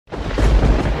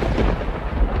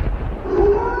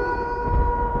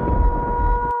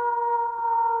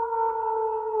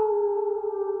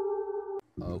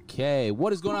Okay,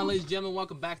 what is going on, ladies and gentlemen?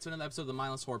 Welcome back to another episode of the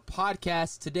Mindless Horror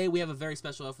Podcast. Today we have a very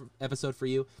special episode for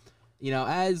you.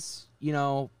 As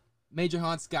major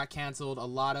haunts got canceled, a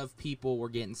lot of people were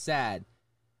getting sad.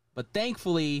 But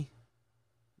thankfully,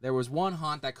 there was one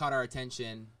haunt that caught our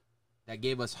attention that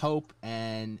gave us hope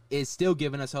and is still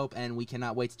giving us hope, and we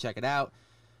cannot wait to check it out.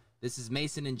 This is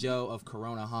Mason and Joe of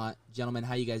Corona Haunt. Gentlemen,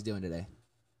 how you guys doing today?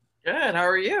 Good. How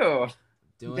are you?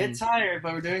 A bit tired,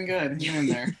 but we're doing good. Hang in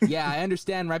there. Yeah, I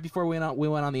understand. Right before we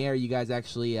went on the air, you guys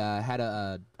actually had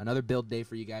another build day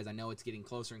for you guys. I know it's getting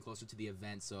closer and closer to the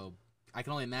event, so I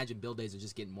can only imagine build days are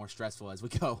just getting more stressful as we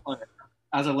go.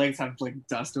 As our legs have like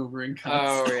dust over and cuts.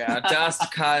 Oh yeah,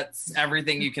 dust, cuts,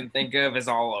 everything you can think of is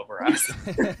all over us.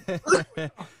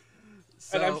 And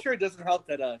I'm sure it doesn't help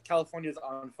that California's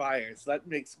on fire, so that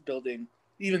makes building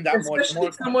even that much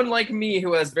more. Someone like me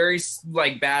who has very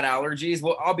bad allergies,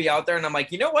 I'll be out there and I'm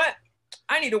like, you know what?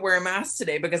 I need to wear a mask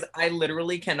today because I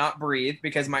literally cannot breathe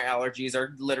because my allergies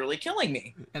are literally killing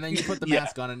me. And then you put the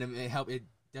mask on and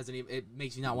it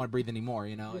makes you not want to breathe anymore,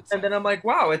 And then I'm like,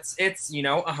 wow, it's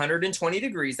 120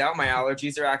 degrees out. My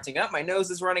allergies are acting up. My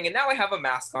nose is running, and now I have a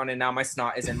mask on, and now my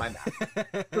snot is in my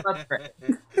mouth. So that's great.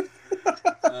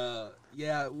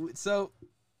 So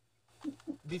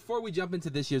before we jump into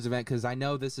this year's event, because I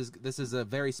know this is a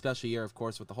very special year, of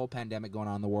course, with the whole pandemic going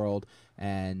on in the world,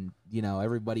 and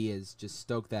everybody is just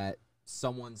stoked that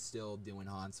someone's still doing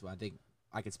haunts. So I think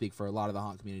I could speak for a lot of the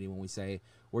haunt community when we say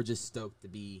we're just stoked to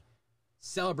be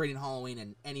celebrating Halloween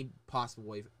in any possible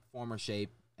way, form, or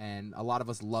shape. And a lot of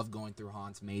us love going through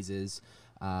haunts, mazes.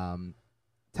 Tell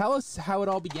us how it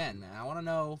all began, man. I want to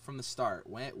know from the start.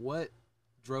 What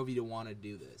drove you to want to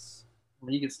do this?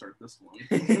 Well, you can start this one.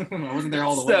 I wasn't there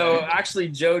all the way. So actually,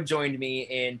 Joe joined me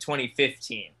in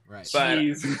 2015. Right. But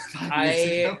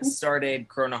I started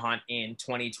Corona Haunt in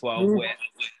 2012 with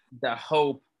the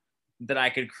hope that I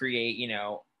could create,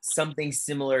 something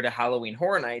similar to Halloween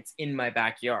Horror Nights in my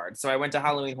backyard. So I went to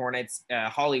Halloween Horror Nights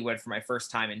Hollywood for my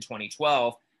first time in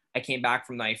 2012. I came back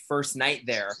from my first night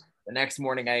there. The next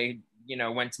morning, I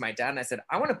went to my dad and I said,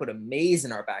 I want to put a maze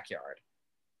in our backyard.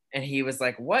 And he was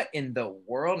like, what in the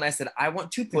world? And I said, I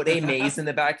want to put a maze in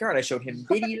the backyard. I showed him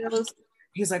videos.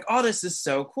 He's like, oh, this is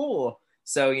so cool.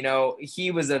 So,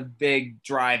 he was a big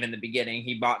drive in the beginning.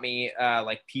 He bought me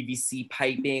PVC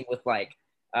piping with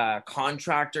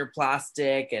contractor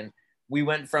plastic. And we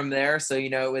went from there. So,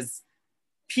 it was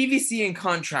PVC and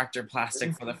contractor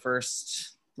plastic for the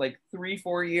first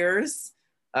 3-4 years.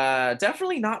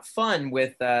 Definitely not fun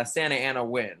with Santa Ana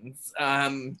winds.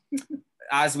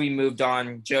 As we moved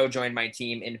on, Joe joined my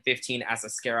team in 15 as a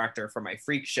scare actor for my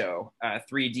freak show,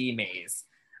 3D maze.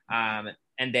 And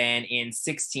then in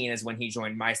 16 is when he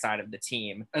joined my side of the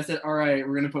team. I said, all right,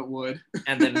 we're going to put wood.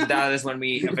 And then that is when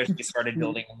we officially started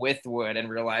building with wood and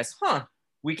realized,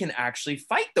 we can actually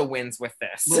fight the winds with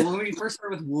this. Well, when we first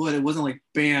started with wood, it wasn't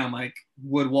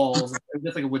wood walls. It was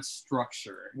just a wood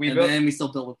structure. Then we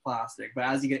still built with plastic. But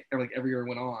as you get, every year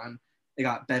went on, it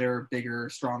got better, bigger,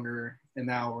 stronger. And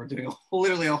now we're doing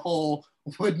literally a whole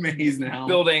wood maze now.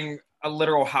 Building a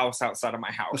literal house outside of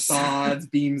my house. Facades,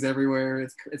 beams everywhere.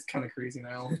 It's kind of crazy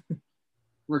now.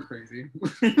 We're crazy.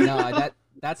 No,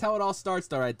 that's how it all starts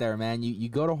though right there, man. You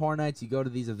go to Horror Nights, you go to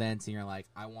these events, and you're like,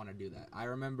 I want to do that. I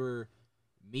remember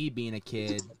me being a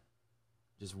kid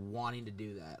just wanting to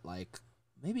do that.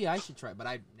 Maybe I should try, but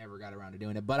I never got around to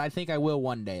doing it. But I think I will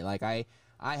one day.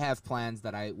 I have plans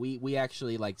that we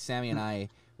actually, Sammy and I,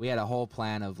 we had a whole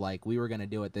plan of we were going to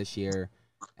do it this year,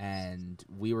 and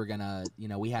we were going to,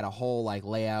 we had a whole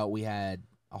layout, we had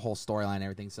a whole storyline and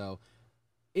everything. So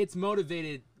it's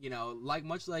motivated,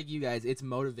 much like you guys, it's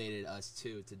motivated us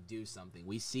too to do something.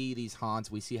 We see these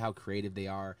haunts, we see how creative they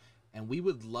are, and we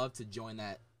would love to join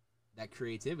that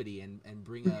creativity and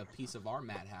bring a piece of our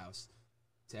madhouse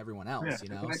to everyone else,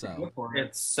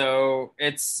 So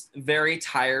it's very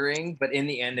tiring, but in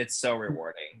the end it's so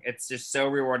rewarding. It's just so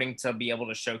rewarding to be able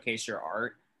to showcase your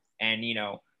art. And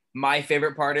my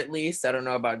favorite part, at least, I don't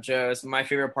know about Joe's, my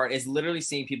favorite part is literally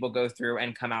seeing people go through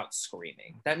and come out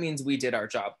screaming. That means we did our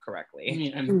job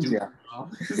correctly.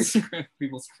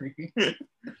 People scream.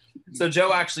 So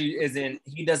Joe actually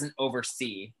he doesn't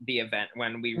oversee the event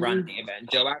when we run the event.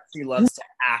 Joe actually loves to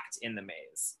act in the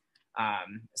maze.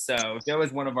 So Joe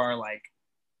is one of our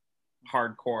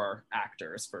hardcore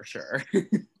actors for sure.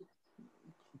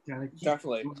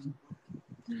 Definitely.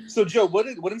 So Joe, what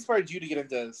inspired you to get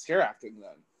into scare acting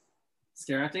then?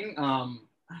 Scare acting?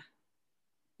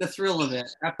 The thrill of it.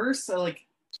 At first,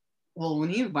 when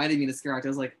he invited me to scare act, I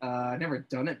was like, I've never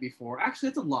done it before. Actually,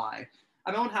 that's a lie.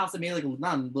 at my own house, I made like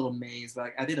not a little maze, but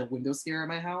like, I did a window scare at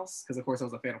my house because of course I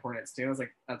was a fan of Hornets too. I was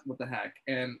like, what the heck?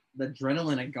 And the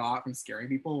adrenaline I got from scaring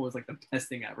people was like the best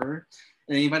thing ever.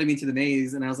 And they invited me to the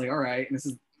maze, and I was like, all right, and this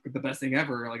is the best thing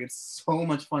ever. Like it's so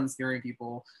much fun scaring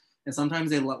people, and sometimes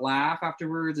they laugh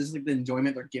afterwards. It's just like the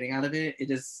enjoyment they're getting out of it. It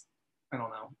just, I don't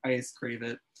know, I just crave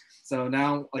it. So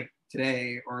now, like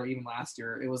today or even last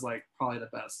year, it was like probably the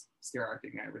best scare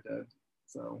acting I ever did.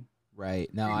 So right.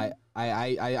 No,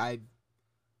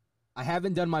 I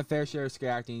haven't done my fair share of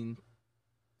scare acting.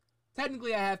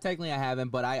 Technically I have, technically I haven't,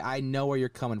 but I know where you're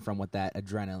coming from with that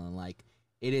adrenaline. Like,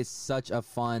 it is such a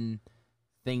fun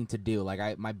thing to do.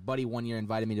 Like, my buddy one year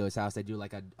invited me to his house. They do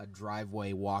like a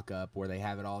driveway walk up where they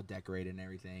have it all decorated and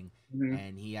everything. Mm-hmm.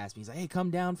 And he asked me, he's like, hey,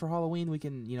 come down for Halloween. We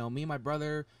can, me and my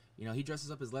brother, he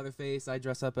dresses up as Leatherface. I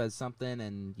dress up as something,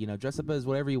 and, dress up as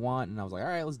whatever you want. And I was like, all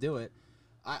right, let's do it.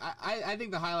 I think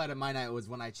the highlight of my night was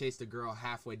when I chased a girl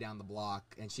halfway down the block,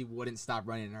 and she wouldn't stop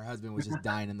running, and her husband was just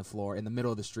dying in the floor in the middle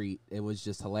of the street. It was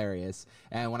just hilarious.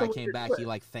 And when I came back, he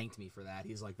like thanked me for that.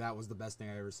 He's like, that was the best thing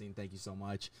I ever seen. Thank you so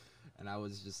much. And I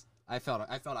was just, I felt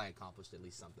I accomplished at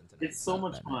least something tonight. It's so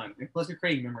much fun. And plus, you're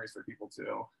creating memories for people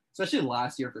too. Especially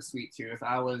last year for Sweet Tooth,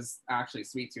 I was actually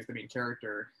Sweet Tooth, the main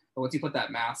character. But once you put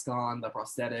that mask on, the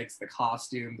prosthetics, the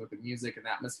costume, the music and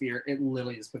the atmosphere, it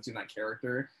literally just puts you in that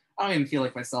character. I don't even feel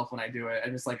like myself when I do it.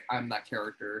 I'm just like, I'm that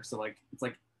character. So like, it's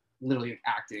like literally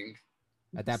acting.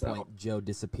 At that point, Joe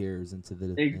disappears into the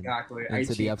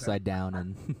into the upside down,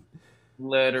 and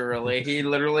literally, he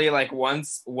literally like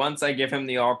once I give him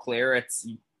the all clear,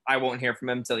 I won't hear from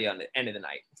him until the end of the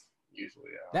night. Usually,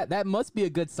 yeah. That must be a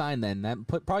good sign then. That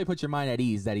probably puts your mind at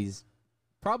ease that he's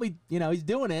probably he's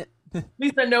doing it. At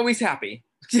least I know he's happy.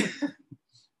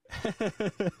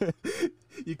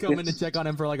 You come in to check on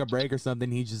him for like a break or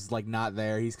something, he's just like not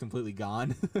there. He's completely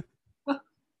gone.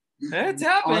 It's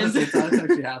happened. Honestly, that's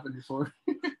actually happened before.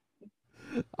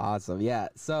 Awesome. Yeah.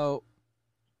 So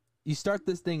you start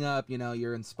this thing up,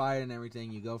 you're inspired and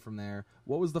everything. You go from there.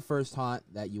 What was the first haunt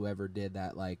that you ever did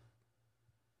that like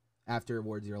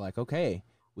afterwards you're like, okay,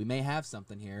 we may have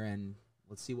something here and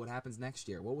let's see what happens next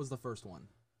year? What was the first one?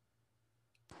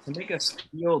 To make us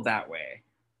feel that way,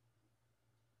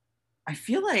 I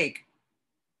feel like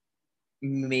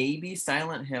maybe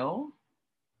Silent Hill?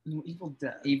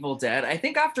 Evil Dead. I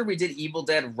think after we did Evil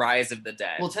Dead Rise of the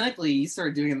Dead. Well, technically, you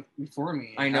started doing it before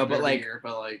me. I know, but like,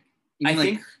 I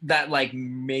think that like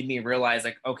made me realize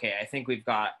like, okay, I think we've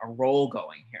got a role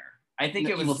going here. I think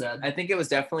it was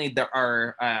definitely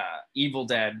our Evil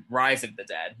Dead Rise of the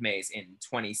Dead maze in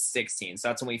 2016. So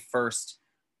that's when we first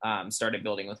started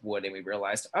building with wood, and we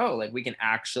realized, oh, like we can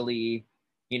actually,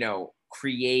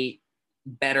 create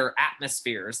better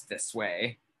atmospheres this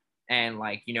way, and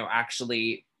like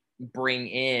actually bring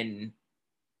in,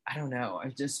 I don't know,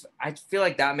 I feel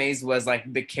like that maze was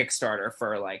like the Kickstarter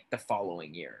for like the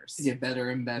following years. To get better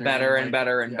and better,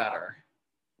 better.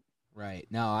 Right.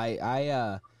 No,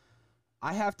 I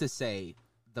have to say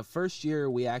the first year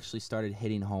we actually started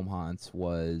hitting home haunts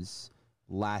was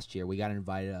last year. We got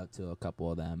invited out to a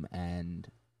couple of them, and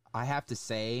I have to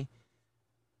say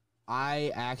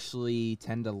I actually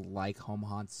tend to like home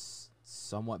haunts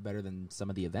somewhat better than some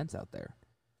of the events out there.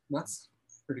 That's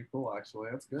pretty cool, actually.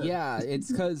 That's good. Yeah,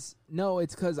 it's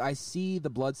because I see the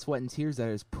blood, sweat, and tears that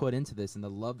is put into this, and the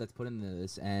love that's put into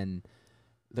this, and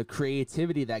the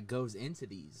creativity that goes into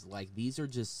these. Like, these are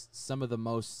just some of the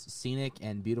most scenic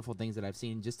and beautiful things that I've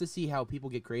seen. Just to see how people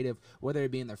get creative, whether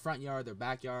it be in their front yard, their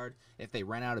backyard, if they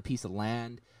rent out a piece of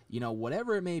land,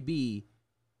 whatever it may be,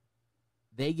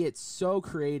 they get so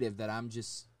creative that I'm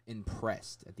just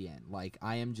impressed at the end. Like,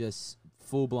 I am just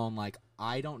full blown, like,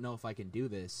 I don't know if I can do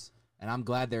this. And I'm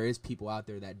glad there is people out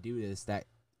there that do this, that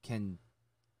can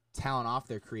talent off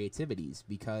their creativities,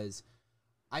 because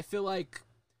I feel like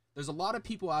there's a lot of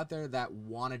people out there that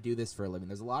want to do this for a living.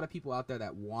 There's a lot of people out there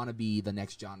that want to be the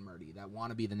next John Murdy, that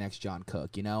want to be the next John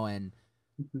Cook, and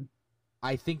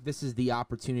I think this is the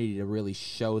opportunity to really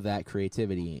show that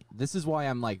creativity. This is why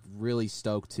I'm like really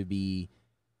stoked to be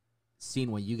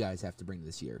seeing what you guys have to bring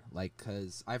this year. Like,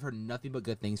 because I've heard nothing but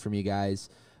good things from you guys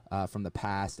from the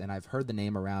past, and I've heard the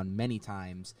name around many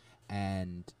times.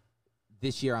 And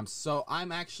this year,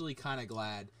 I'm actually kind of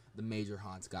glad the major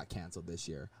haunts got canceled this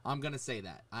year. I'm gonna say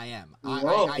that. I am.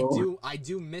 I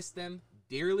do miss them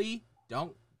dearly.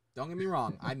 Don't get me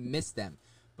wrong. I miss them.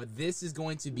 But this is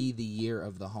going to be the year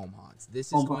of the home haunts.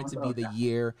 This is going to be the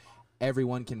year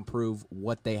everyone can prove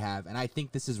what they have. And I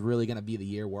think this is really going to be the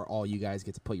year where all you guys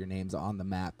get to put your names on the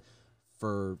map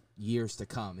for years to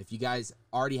come. If you guys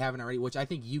haven't already, which I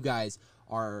think you guys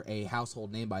are a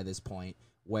household name by this point,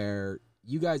 where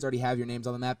you guys already have your names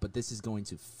on the map, but this is going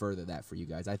to further that for you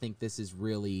guys. I think this is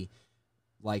really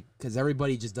like, because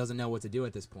everybody just doesn't know what to do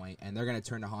at this point, and they're going to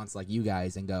turn to haunts like you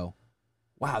guys and go,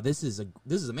 wow, this is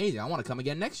amazing. I want to come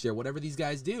again next year. Whatever these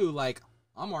guys do, like,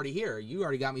 I'm already here. You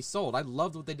already got me sold. I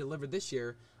loved what they delivered this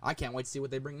year. I can't wait to see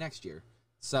what they bring next year.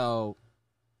 So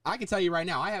I can tell you right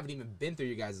now, I haven't even been through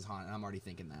you guys' haunt, and I'm already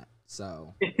thinking that.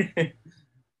 So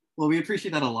well, we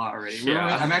appreciate that a lot already.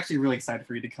 Yeah. I'm actually really excited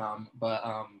for you to come, but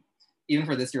even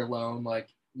for this year alone, like,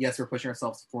 yes, we're pushing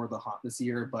ourselves for the haunt this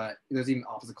year, but there's even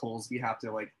obstacles we have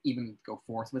to like even go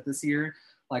forth with this year.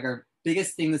 Like, our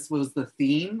biggest thing this was the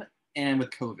theme, and with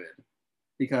COVID,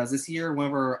 because this year one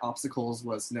of our obstacles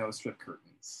was no strip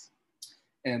curtains,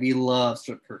 and we love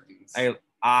strip curtains.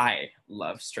 I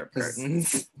love strip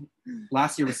curtains.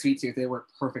 Last year was Sweet Tooth; they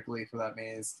worked perfectly for that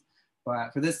maze.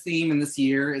 But for this theme and this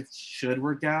year, it should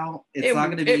work out. It's not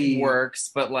going to be. It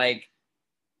works, but like,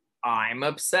 I'm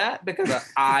upset because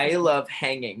I love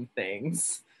hanging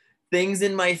things. Things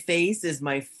in my face is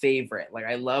my favorite. Like,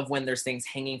 I love when there's things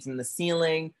hanging from the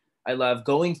ceiling. I love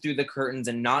going through the curtains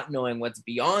and not knowing what's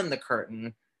beyond the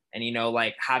curtain. And, you know,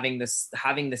 like having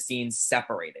the scenes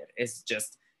separated.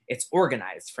 It's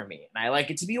organized for me. And I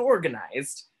like it to be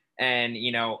organized. And,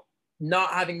 you know,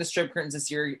 not having the strip curtains this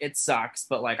year, it sucks.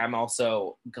 But like, I'm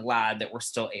also glad that we're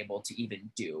still able to even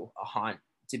do a haunt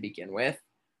to begin with.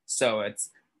 So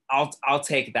I'll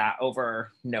take that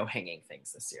over no hanging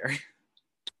things this year.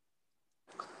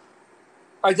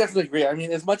 I definitely agree. I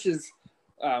mean, as much as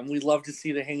we love to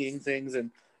see the hanging things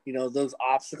and, you know, those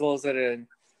obstacles that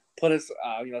put us,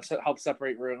 you know, help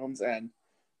separate rooms and,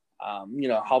 you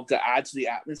know, help to add to the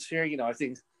atmosphere. You know, I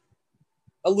think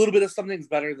a little bit of something's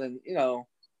better than, you know,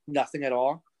 nothing at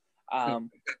all.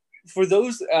 For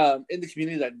those in the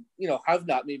community that, you know, have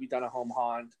not maybe done a home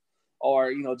haunt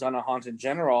or, you know, done a haunt in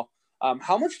general,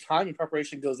 how much time and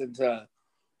preparation goes into,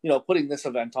 you know, putting this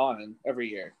event on every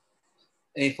year?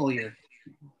 A full year.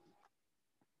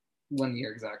 1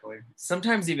 year exactly.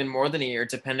 Sometimes even more than a year,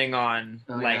 depending on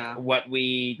what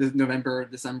we November,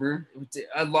 December.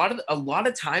 A lot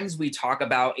of times we talk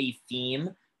about a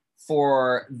theme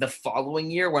for the following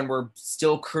year when we're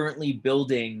still currently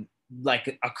building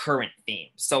like a current theme.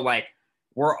 So like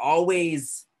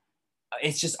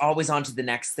it's just always on to the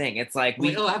next thing. It's like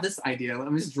I have this idea.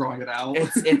 I'm just drawing it out.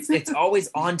 it's always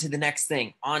on to the next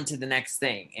thing,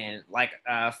 And like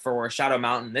for Shadow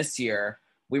Mountain this year,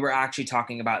 we were actually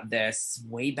talking about this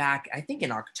way back, I think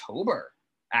in October,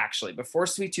 actually, before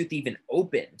Sweet Tooth even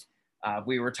opened.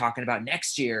 We were talking about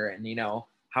next year and, you know,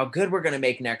 how good we're going to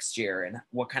make next year and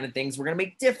what kind of things we're going to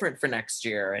make different for next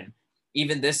year. And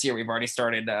even this year, we've already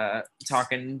started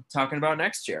talking about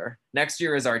next year. Next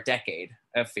year is our decade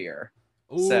of fear.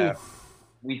 Ooh. So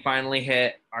we finally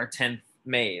hit our 10th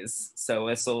maze.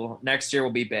 So next year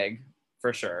will be big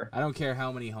for sure. I don't care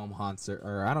how many home haunts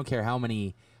or I don't care how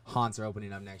many haunts are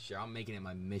opening up next year. I'm making it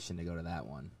my mission to go to that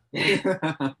one.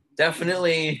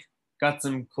 Definitely got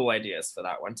some cool ideas for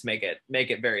that one to make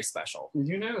it very special.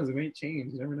 Who knows? It may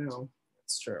change. You never know.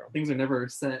 It's true. Things are never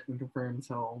set and confirmed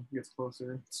until it gets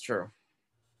closer. It's true.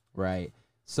 Right.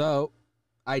 So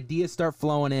ideas start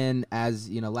flowing in as,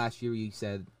 you know, last year you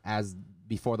said as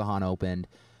before the haunt opened.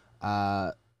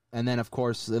 And then, of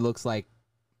course, it looks like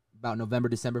about November,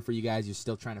 December for you guys, you're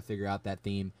still trying to figure out that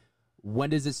theme.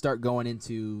 When does it start going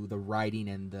into the writing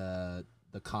and the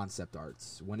concept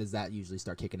arts? When does that usually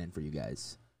start kicking in for you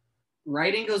guys?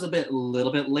 Writing goes a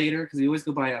little bit later because we always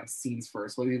go by scenes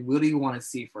first. What do you want to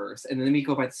see first? And then we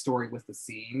go by the story with the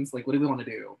scenes. Like, what do we want to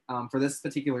do? For this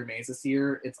particular maze this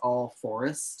year, it's all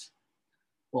forest.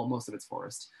 Well, most of it's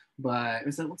forest. But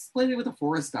we said, let's play it with a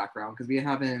forest background because we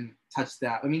haven't touched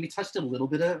that. I mean, we touched a little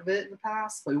bit of it in the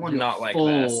past, but we want to do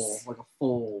a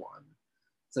full one.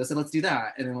 So I said, let's do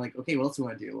that. And then like, okay, what else do we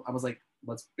want to do? I was like,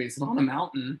 let's base it on a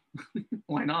mountain.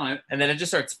 Why not? And then it just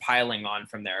starts piling on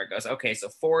from there. It goes, okay, so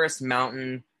forest,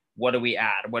 mountain, what do we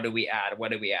add? What do we add?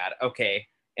 What do we add? Okay.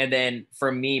 And then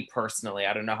for me personally,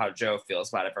 I don't know how Joe feels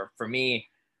about it, but for me,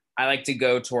 I like to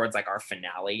go towards like our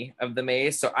finale of the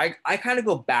maze. So I kind of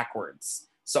go backwards.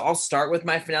 So I'll start with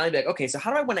my finale, be like, okay, so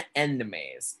how do I want to end the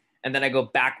maze? And then I go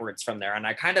backwards from there. And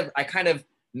I kind of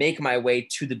make my way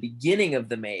to the beginning of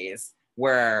the maze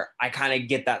where I kind of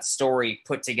get that story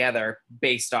put together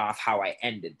based off how I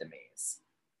ended the maze.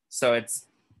 So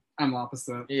I'm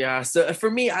opposite. Yeah. So for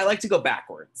me, I like to go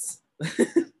backwards.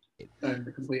 I'm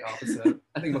the complete opposite.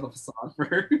 I think about the facade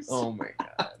first. Oh my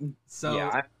God. So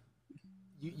yeah.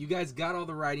 You guys got all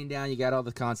the writing down. You got all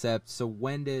the concepts. So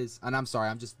when does, and I'm sorry,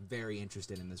 I'm just very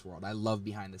interested in this world. I love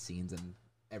behind the scenes and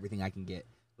everything I can get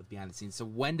with behind the scenes. So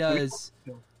when does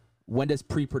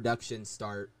pre-production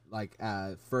start, like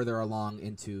further along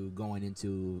into going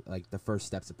into like the first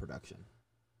steps of production?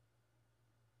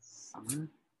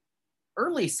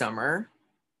 Early summer.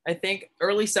 I think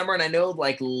early summer, and I know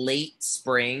like late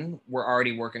spring, we're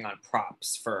already working on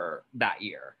props for that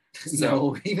year. So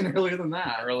no, even earlier than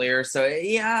that. Earlier. So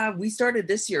yeah, we started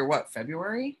this year, what,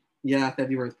 February? Yeah,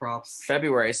 February props.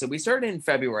 February. So we started in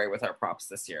February with our props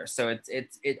this year. So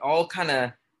it all kind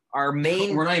of our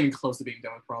main. We're not even close to being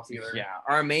done with props either. Yeah,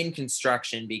 our main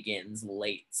construction begins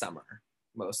late summer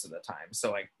most of the time. So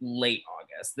like late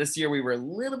August. This year we were a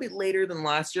little bit later than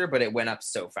last year, but it went up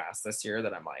so fast this year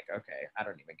that I'm like, okay, I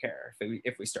don't even care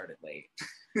if we started late.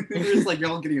 It's like you're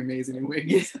all getting amazing in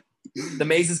wigs. The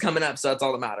maze is coming up, so that's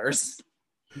all that matters.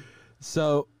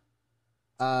 So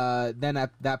then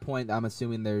at that point, I'm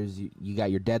assuming you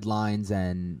got your deadlines,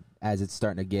 and as it's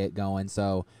starting to get going.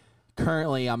 So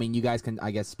currently, I mean, you guys can,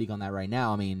 I guess, speak on that right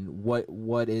now. I mean,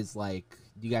 what is like?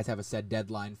 Do you guys have a set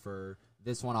deadline for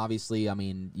this one? Obviously, I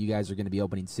mean, you guys are going to be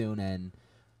opening soon, and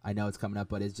I know it's coming up.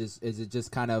 But is it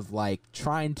just kind of like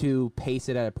trying to pace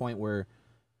it at a point where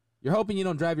you're hoping you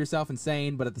don't drive yourself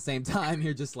insane, but at the same time,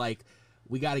 you're just like,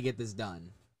 we got to get this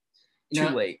done. Too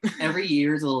late. Every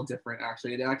year is a little different,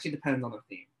 actually. It actually depends on the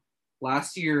theme.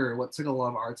 Last year, what took a lot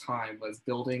of our time was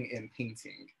building and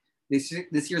painting. This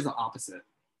year's the opposite.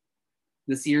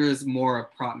 This year is more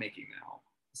of prop making now.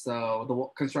 So the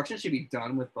construction should be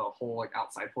done with the whole like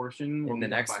outside portion in the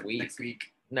next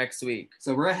week.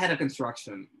 So we're ahead of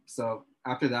construction. So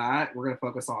after that, we're going to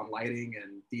focus on lighting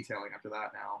and detailing after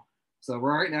that now. So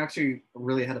we're right now actually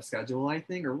really ahead of schedule, I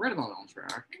think, or right about on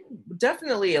track.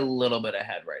 Definitely a little bit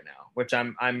ahead right now, which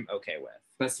I'm okay with.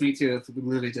 But Sweet Tooth,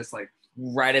 literally just like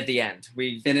right at the end,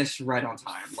 we finished right on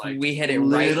time. Like we hit it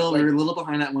right. We were a little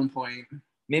behind at one point.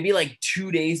 Maybe like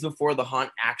 2 days before the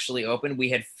haunt actually opened, we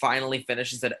had finally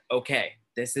finished and said, "Okay,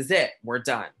 this is it. We're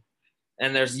done."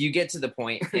 And you get to the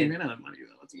point. We ran out of money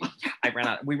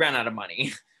though. We ran out of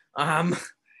money.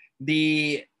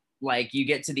 You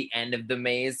get to the end of the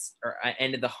maze or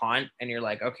end of the haunt, and you're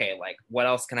like, okay, like what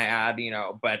else can I add?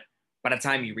 But by the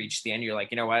time you reach the end, you're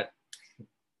like, you know what?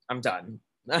 I'm done.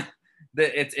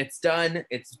 It's done.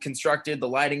 It's constructed. The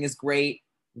lighting is great.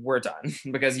 We're done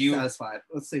because satisfied.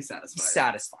 Let's say satisfied.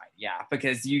 Satisfied, yeah.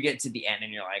 Because you get to the end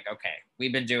and you're like, okay,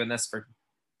 we've been doing this for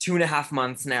 2.5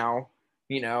 months now.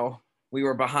 We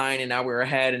were behind and now we're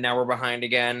ahead and now we're behind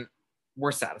again.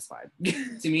 We're satisfied.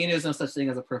 To me, there's no such thing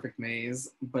as a perfect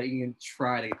maze, but you can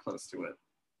try to get close to it.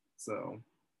 So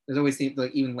there's always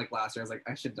like even like last year, I was like,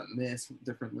 I should have done this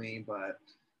differently, but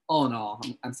all in all,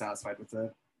 I'm satisfied with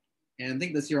it. And I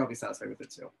think this year I'll be satisfied with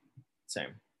it too.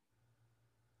 Same.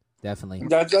 Definitely.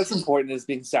 That's important, is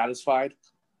being satisfied.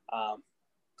 Because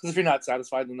if you're not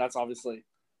satisfied, then that's obviously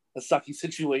a sucky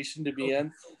situation to be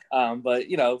in. But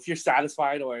if you're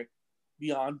satisfied or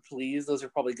beyond pleased, those are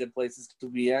probably good places to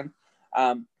be in.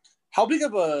 How big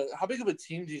of a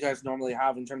team do you guys normally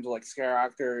have in terms of like scare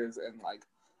actors and like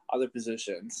other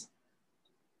positions?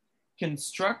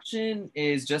 Construction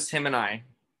is just him and I.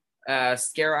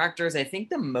 Scare actors, I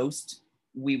think the most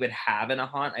we would have in a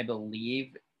haunt, I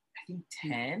believe,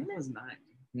 10. It was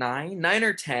 9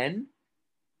 or 10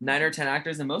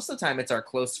 actors, and most of the time it's our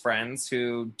close friends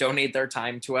who donate their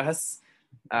time to us.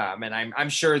 And I'm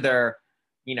sure they're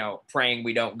praying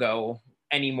we don't go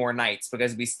any more nights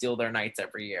because we steal their nights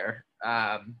every year.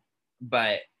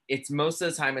 But it's most of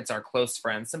the time it's our close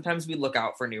friends. Sometimes we look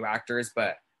out for new actors,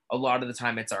 but a lot of the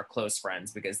time it's our close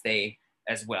friends because they,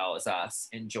 as well as us,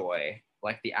 enjoy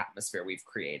like the atmosphere we've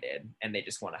created and they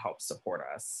just want to help support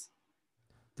us.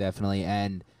 Definitely.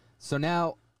 And so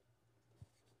now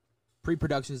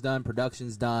pre-production's done,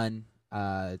 production's done.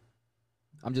 I'm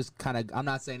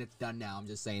not saying it's done now. I'm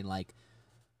just saying like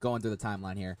going through the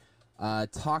timeline here.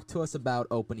 Talk to us about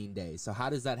opening day. So how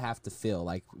does that have to feel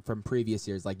like from previous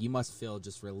years? Like you must feel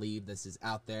just relieved this is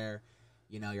out there.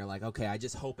 You're like, okay, I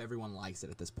just hope everyone likes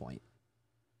it at this point.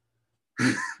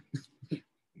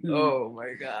 Oh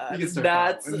my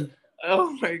God.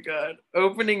 Oh my God.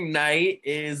 Opening night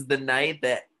is the night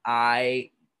that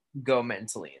I go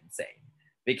mentally insane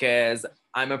because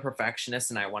I'm a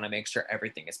perfectionist and I want to make sure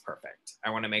everything is perfect.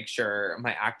 I want to make sure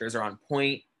my actors are on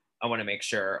point. I want to make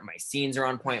sure my scenes are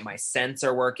on point. My scents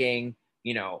are working.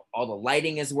 All the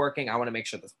lighting is working. I want to make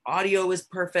sure this audio is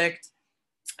perfect.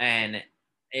 And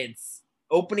it's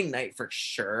opening night for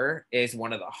sure is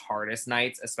one of the hardest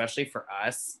nights, especially for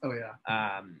us. Oh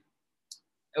yeah.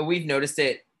 We've noticed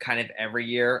it kind of every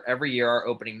year. Every year our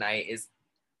opening night is,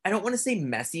 I don't want to say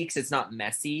messy because it's not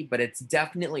messy, but it's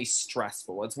definitely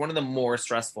stressful. It's one of the more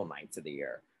stressful nights of the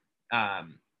year.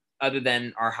 other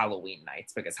than our Halloween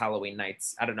nights, because Halloween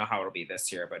nights, I don't know how it'll be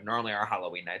this year, but normally our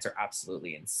Halloween nights are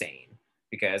absolutely insane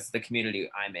because the community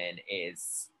I'm in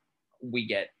we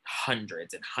get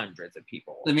hundreds and hundreds of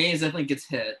people. The maze definitely gets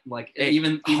hit. Like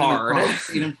even hard.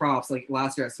 even props. Like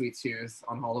last year at Sweet Tooth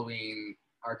on Halloween,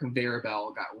 our conveyor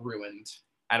belt got ruined.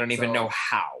 I don't even know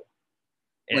how.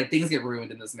 Like things get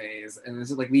ruined in this maze, and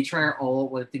it's like we try all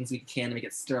the things we can to make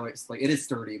it sturdy. Like it is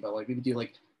sturdy, but like we do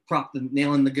like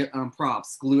nail in the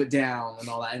props, glue it down, and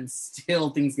all that, and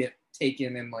still things get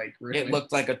taken and like ruined.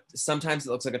 Sometimes it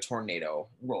looks like a tornado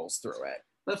rolls through it.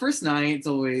 The first night,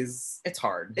 it's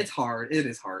hard. It's hard. It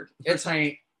is hard. The first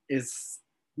night is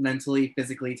mentally,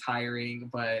 physically tiring,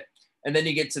 and then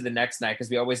you get to the next night because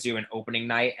we always do an opening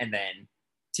night, and then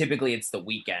typically it's the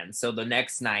weekend. So the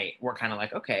next night we're kind of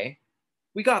like, okay,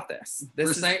 we got this.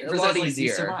 This is a lot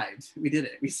easier. We survived. We did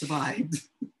it. We survived.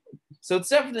 So it's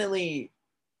definitely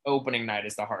opening night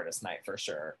is the hardest night for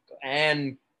sure,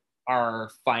 and our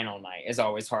final night is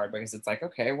always hard because it's like,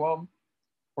 okay, well,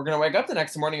 we're going to wake up the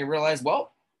next morning and realize,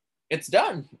 well, it's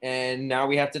done. And now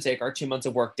we have to take our 2 months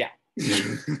of work down.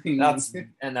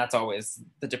 That's always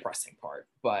the depressing part.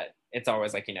 But it's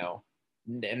always like,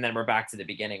 and then we're back to the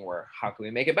beginning where how can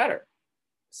we make it better?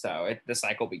 So the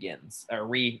cycle begins, or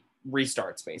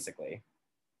restarts basically.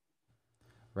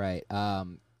 Right.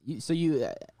 So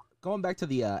going back to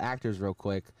the actors real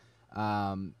quick.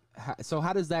 So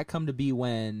how does that come to be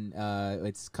when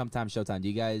it's come time showtime? Do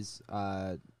you guys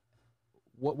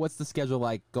what's the schedule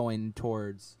like going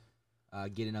towards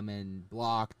getting them in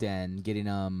blocked and getting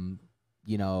them,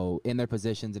 in their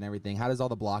positions and everything? How does all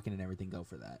the blocking and everything go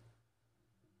for that?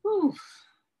 Whew.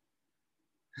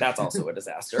 That's also a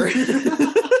disaster.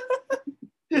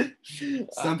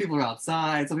 Some people are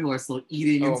outside. Some people are still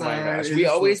eating inside. Oh my gosh.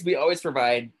 We always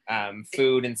provide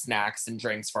food and snacks and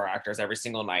drinks for our actors every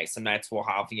single night. Some nights we'll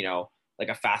have, like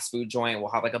a fast food joint.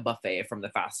 We'll have like a buffet from the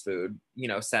fast food,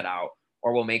 set out.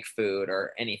 Or we'll make food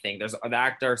or anything. The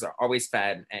actors are always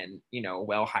fed and,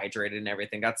 well hydrated and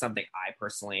everything. That's something I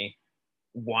personally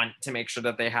want to make sure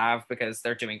that they have because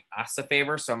they're doing us a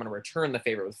favor. So I'm going to return the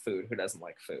favor with food. Who doesn't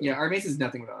like food? Yeah, our mace is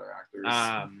nothing without our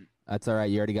actors. That's all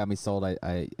right. You already got me sold.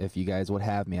 I if you guys would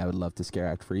have me, I would love to scare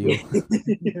act for you.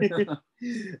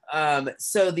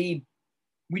 So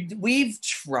we've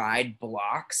tried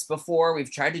blocks before.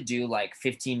 We've tried to do like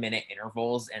 15-minute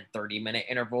intervals and 30-minute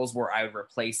intervals where I would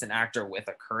replace an actor with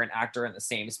a current actor in the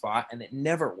same spot, and it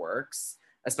never works,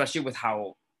 especially with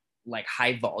how like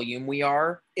high volume we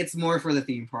are. It's more for the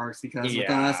theme parks because with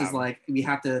us is like we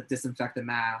have to disinfect the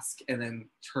mask and then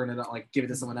turn it on, like give it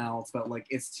to someone else, but like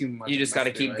it's too much. You just got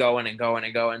to keep going and going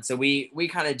and going. So we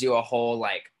kind of do a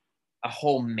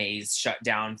whole maze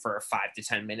shutdown for 5 to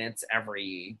 10 minutes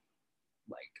every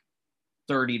like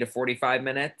 30 to 45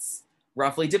 minutes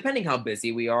roughly, depending how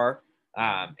busy we are.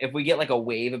 If we get like a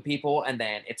wave of people and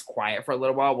then it's quiet for a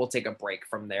little while, we'll take a break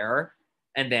from there.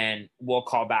 And then we'll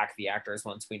call back the actors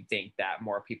once we think that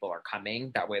more people are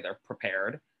coming. That way they're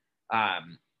prepared. Yeah,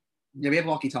 we have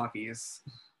walkie-talkies.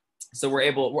 So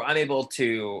I'm able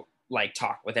to like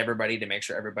talk with everybody to make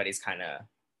sure everybody's kind of,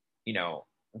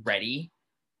 ready.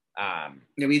 Yeah,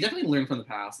 we definitely learned from the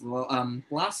past. Well, the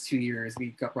last 2 years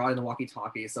we got brought in the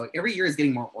walkie-talkie. So every year is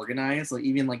getting more organized. So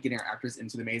even like getting our actors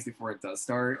into the maze before it does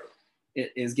start,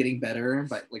 it is getting better.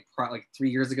 But like 3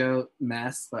 years ago,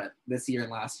 mess. But this year and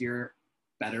last year,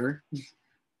 better.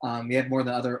 We have more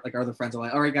than our other friends are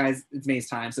like, all right, guys, it's maze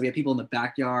time. So we have people in the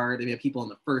backyard, we have people in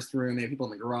the first room, we have people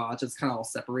in the garage. It's kind of all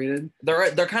separated.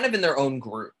 They're kind of in their own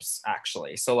groups,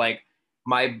 actually. So like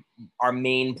our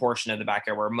main portion of the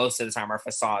backyard, where most of the time our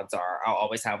facades are, I'll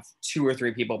always have 2 or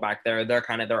 3 people back there. They're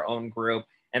kind of their own group.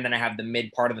 And then I have the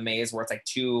mid part of the maze where it's like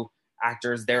 2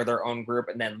 actors, they're their own group.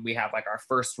 And then we have like our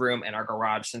first room and our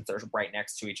garage, since they're right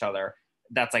next to each other.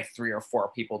 That's like 3 or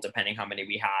 4 people, depending how many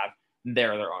we have.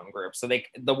 They're their own group. So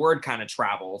the word kind of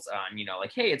travels on,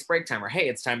 like, hey, it's break time, or hey,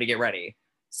 it's time to get ready.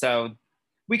 So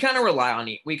we kind of rely on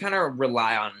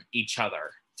each other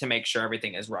to make sure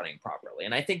everything is running properly.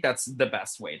 And I think that's the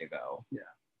best way to go. Yeah.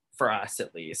 For us,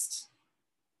 at least.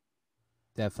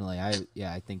 Definitely.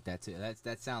 I think that's it.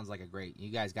 That sounds like a great, you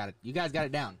guys got it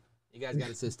down. You guys got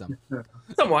a system.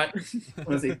 Somewhat. I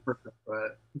want to say perfect,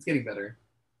 but it's getting better.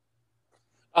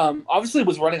 Obviously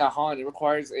with running a haunt, it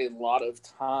requires a lot of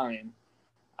time,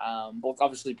 both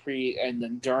obviously pre and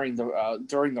then during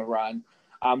the run.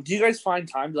 Do you guys find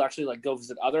time to actually like go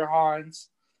visit other haunts,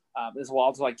 as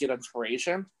well to like get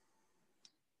inspiration?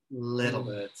 Little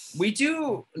bit. We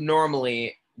do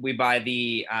normally. We buy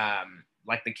the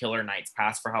like the Killer Nights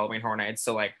pass for Halloween Horror Nights.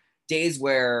 So like days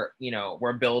where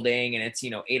we're building and it's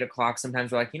 8 o'clock.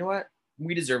 Sometimes we're like, you know what,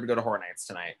 we deserve to go to Horror Nights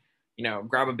tonight. you know,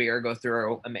 grab a beer, go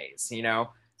through a maze, you know.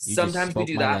 You Sometimes just spoke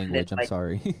we do my that. language. I'm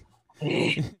sorry.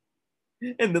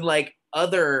 and then like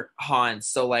other haunts,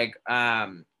 so like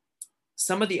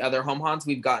some of the other home haunts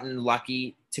we've gotten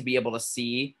lucky to be able to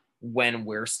see when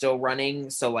we're still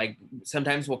running. So like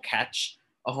sometimes we'll catch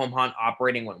a home haunt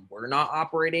operating when we're not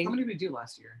operating. How many did we do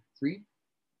last year? 3?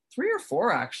 3 or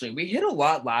 4 actually. We hit a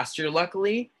lot last year.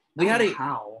 Luckily, we had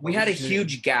a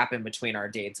huge gap in between our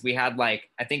dates. We had like,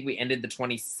 I think we ended the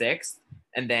 26th,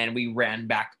 and then we ran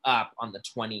back up on the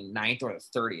 29th or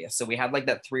the 30th. So we had like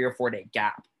that 3 or 4 day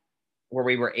gap where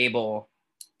we were able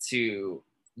to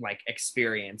like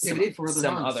experience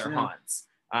some other haunts.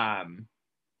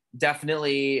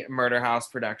 Definitely Murder House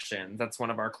Productions. That's one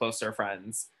of our closer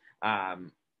friends.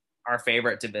 Our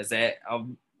favorite to visit.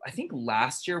 I think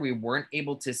last year we weren't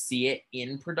able to see it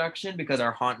in production because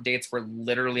our haunt dates were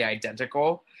literally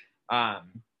identical.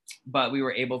 But we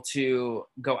were able to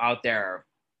go out there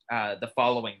the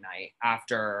following night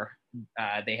after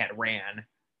they had ran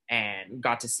and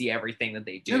got to see everything that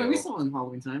they do. Yeah, we saw it in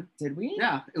Halloween time. Did we?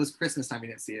 Yeah, it was Christmas time. We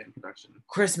didn't see it in production.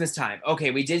 Christmas time.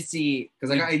 Okay, we did see...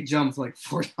 Because I jumped like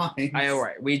 4 times.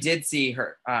 Right. We did see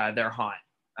their haunt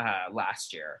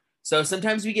last year. So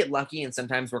sometimes we get lucky and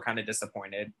sometimes we're kind of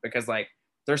disappointed because like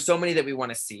there's so many that we want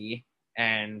to see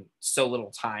and so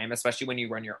little time, especially when you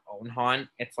run your own haunt.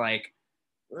 It's like,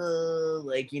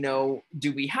 you know,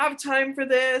 do we have time for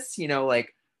this? You know,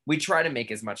 like we try to make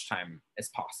as much time as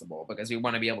possible because we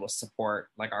want to be able to support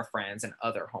like our friends and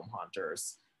other home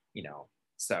haunters, you know.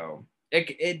 So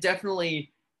it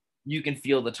definitely, you can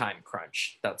feel the time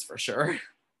crunch. That's for sure.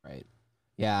 Right.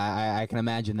 Yeah, I can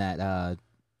imagine that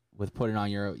with putting on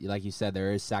your, like you said,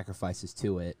 there is sacrifices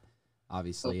to it.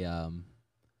 Obviously, yeah,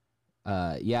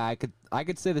 I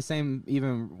could say the same.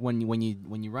 Even when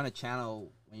you run a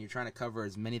channel, when you're trying to cover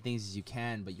as many things as you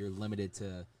can, but you're limited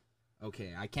to,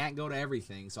 okay, I can't go to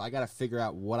everything, so I got to figure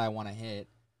out what I want to hit,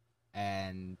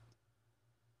 and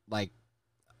like,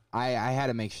 I had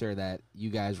to make sure that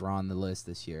you guys were on the list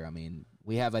this year. I mean,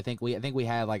 I think we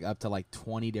had like up to like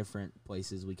 20 different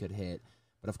places we could hit,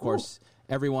 but of course,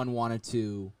 everyone's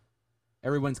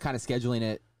kind of scheduling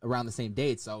it around the same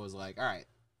date, so I was like, all right,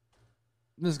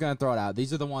 I'm just going to throw it out.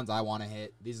 These are the ones I want to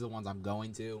hit. These are the ones I'm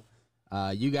going to.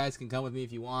 You guys can come with me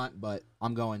if you want, but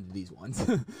I'm going to these ones.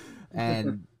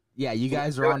 And, yeah, you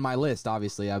guys are on my list,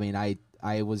 obviously. I mean,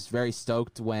 I was very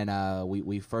stoked when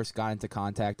we first got into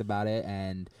contact about it,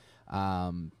 and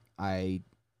I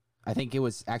think it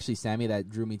was actually Sammy that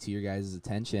drew me to your guys'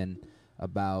 attention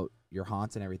about your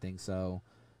haunts and everything, so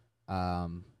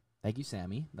thank you,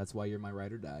 Sammy. That's why you're my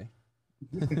ride or die.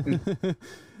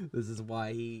 This is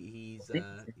why he's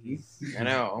I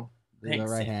know. The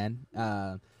right hand.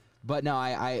 But no,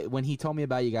 I when he told me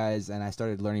about you guys and I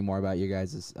started learning more about you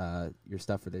guys' your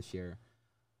stuff for this year,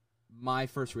 my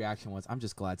first reaction was I'm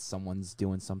just glad someone's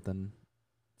doing something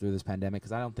through this pandemic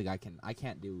because I don't think I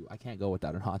can't go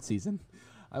without a haunt season.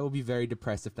 I will be very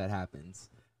depressed if that happens.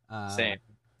 Same.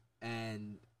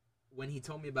 And when he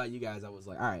told me about you guys, I was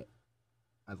like, all right,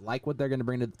 I like what they're going to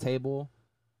bring to the table.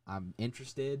 I'm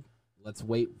interested. Let's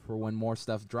wait for when more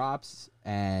stuff drops,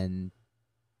 and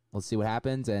let's see what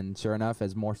happens. And sure enough,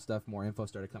 as more info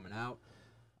started coming out,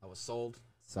 I was sold.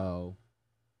 So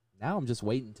now I'm just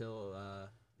waiting until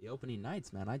the opening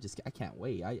nights, man. I can't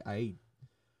wait.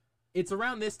 It's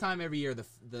around this time every year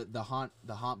the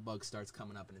haunt bug starts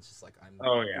coming up, and it's just like I'm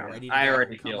ready to I go.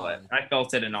 already feel it. I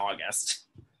felt it in August.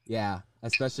 Yeah,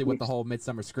 especially with the whole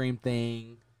Midsummer Scream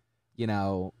thing. You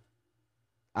know,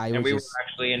 we were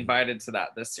actually invited to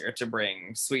that this year to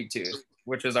bring Sweet Tooth,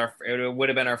 which was it would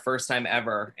have been our first time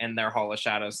ever in their Hall of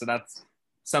Shadows. So that's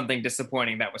something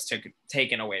disappointing that was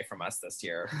taken away from us this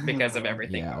year because of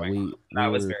everything going on. That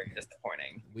was very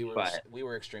disappointing. We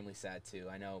were extremely sad too.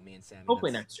 I know me and Sammy.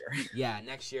 Hopefully next year. Yeah,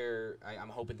 next year I'm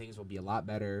hoping things will be a lot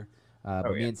better.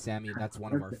 But me and Sammy, that's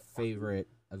one of our favorite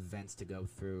events to go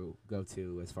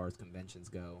to as far as conventions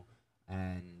go,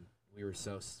 and we were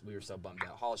so bummed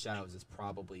out. Hall of Shadows is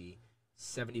probably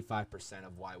 75%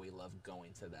 of why we love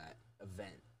going to that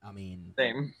event. I mean,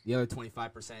 same. The other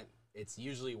 25%, it's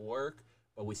usually work,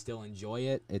 but we still enjoy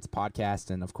it. It's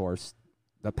podcast and of course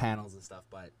the panels and stuff.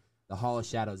 But the Hall of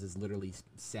Shadows is literally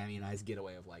Sammy and I's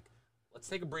getaway of like, let's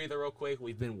take a breather real quick.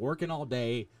 We've been working all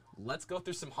day. Let's go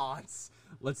through some haunts.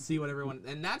 Let's see what everyone.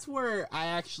 And that's where I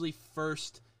actually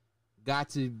first got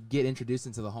to get introduced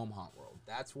into the home haunt world.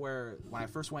 That's where, when I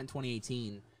first went in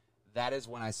 2018, that is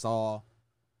when I saw,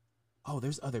 oh,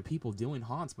 there's other people doing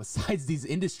haunts besides these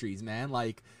industries, man.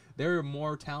 Like, there are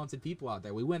more talented people out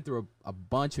there. We went through a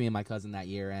bunch, me and my cousin, that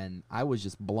year, and I was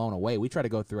just blown away. We tried to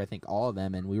go through, I think, all of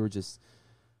them, and we were just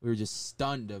we were just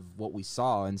stunned of what we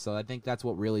saw. And so I think that's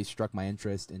what really struck my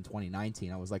interest in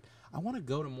 2019. I was like, I want to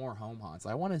go to more home haunts.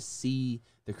 I want to see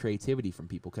the creativity from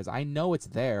people because I know it's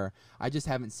there. I just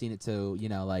haven't seen it to, you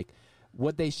know, like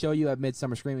what they show you at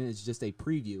Midsummer Screaming is just a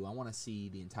preview. I want to see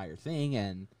the entire thing.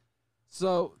 And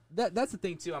so that's the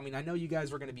thing too. I mean, I know you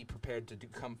guys were going to be prepared to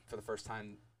come for the first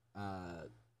time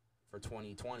for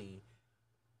 2020.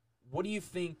 What do you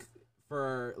think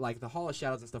for like the Hall of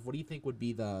Shadows and stuff? What do you think would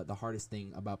be the hardest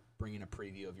thing about bringing a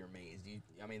preview of your maze?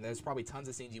 I mean, there's probably tons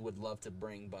of scenes you would love to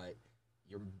bring, but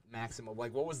your maximum,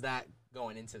 like, what was that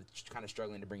going into kind of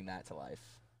struggling to bring that to life?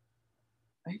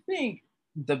 I think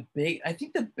the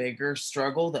bigger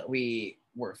struggle that we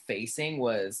were facing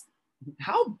was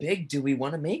how big do we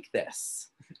want to make this?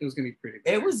 It was going to be pretty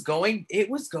big. It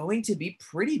was going to be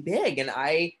pretty big, and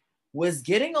I was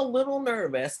getting a little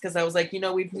nervous because I was like, you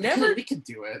know, we can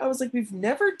do it. I was like, we've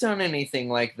never done anything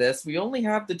like this. We only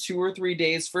have the 2 or 3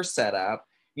 days for setup.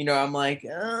 You know, I'm like,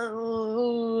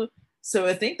 oh. So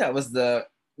I think that was the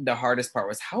hardest part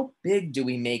was how big do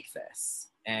we make this?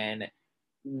 And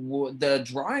the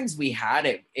drawings we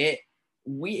had,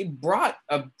 we brought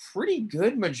a pretty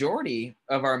good majority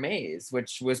of our maze,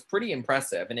 which was pretty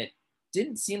impressive. And it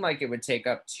didn't seem like it would take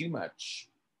up too much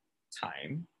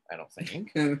time. I don't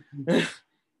think. I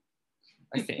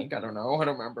don't know. I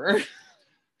don't remember.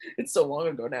 It's so long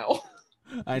ago now.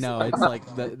 I know. It's like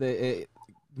the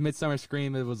Midsummer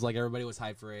Scream, it was like everybody was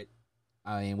hyped for it.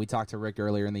 I mean, we talked to Rick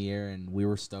earlier in the year, and we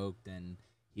were stoked, and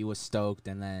he was stoked,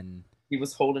 and then he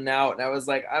was holding out, and I was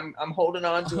like, I'm holding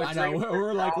on to it. I know.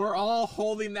 We're all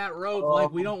holding that rope,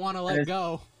 like we don't want to let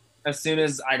go. As soon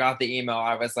as I got the email,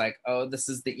 I was like, oh, this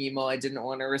is the email I didn't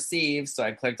want to receive. So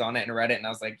I clicked on it and read it, and I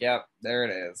was like, yep, there it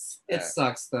is. It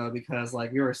sucks, though, because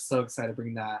like we were so excited to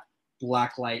bring that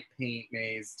black light paint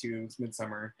maze to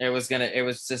Midsummer. It was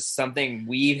just something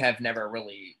we have never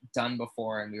really done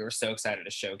before, and we were so excited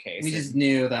to showcase. We just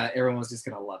knew that everyone was just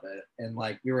going to love it. And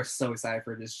like we were so excited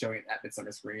for just showing it at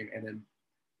Midsummer Scream, and then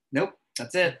nope.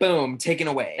 That's it. Boom, taken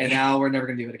away. And now we're never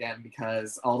going to do it again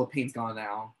because all the paint's gone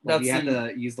now. Like, we have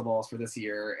to use the walls for this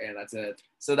year, and that's it.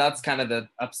 So that's kind of the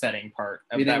upsetting part.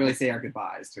 We didn't really say our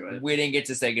goodbyes to it. We didn't get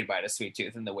to say goodbye to Sweet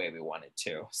Tooth in the way we wanted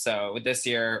to. So this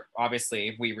year,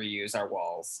 obviously, we reused our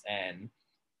walls, and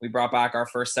we brought back our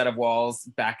first set of walls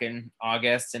back in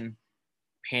August and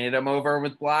painted them over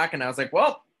with black. And I was like,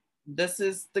 well, this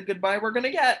is the goodbye we're going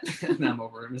to get. Now I'm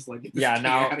over it. I'm just like, yeah,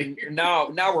 now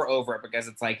we're over it because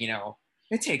it's like, you know,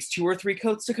 it takes 2 or 3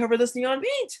 coats to cover this neon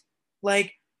paint.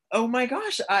 Like, oh my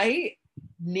gosh,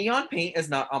 neon paint is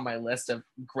not on my list of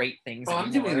great things. Oh,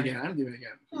 I'm doing it again.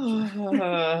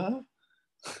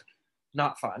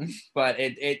 Not fun, but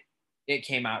it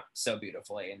came out so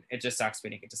beautifully, and it just sucks we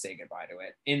didn't get to say goodbye to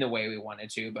it in the way we wanted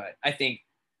to. But I think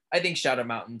Shadow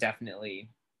Mountain definitely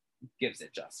gives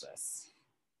it justice.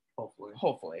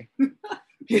 Hopefully.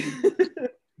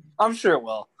 I'm sure it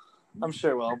will.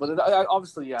 But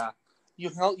obviously, yeah. You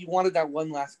wanted that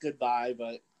one last goodbye,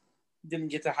 but didn't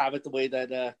get to have it the way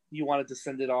that you wanted to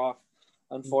send it off,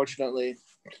 unfortunately.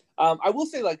 I will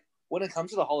say, like, when it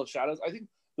comes to the Hall of Shadows, I think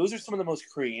those are some of the most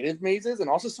creative mazes and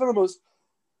also some of the most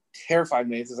terrified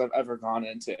mazes I've ever gone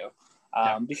into.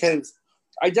 Because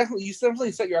you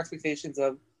definitely set your expectations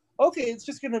of, okay, it's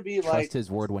just going to be like... Trust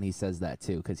his word when he says that,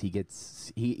 too, because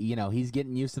he's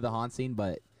getting used to the haunt scene,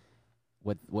 but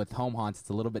with home haunts, it's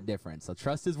a little bit different. So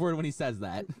trust his word when he says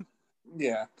that.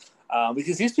 Yeah,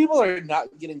 because these people are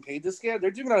not getting paid to scare.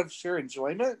 They're doing it out of sheer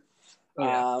enjoyment.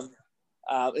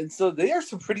 And so they are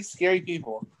some pretty scary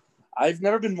people. I've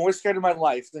never been more scared in my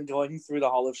life than going through the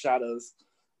Hall of Shadows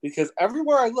because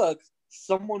everywhere I looked,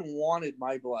 someone wanted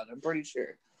my blood. I'm pretty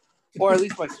sure. Or at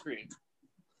least my scream.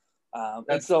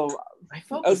 And so I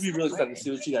would be really excited to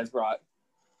see what you guys brought.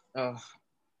 Oh,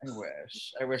 I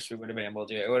wish we would have been able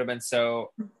to do it. It would have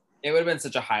been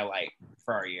such a highlight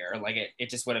for our year. Like it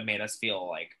just would have made us feel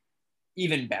like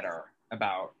even better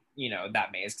about, you know,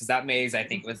 that maze. Because that maze, I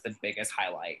think, was the biggest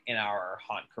highlight in our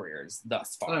haunt careers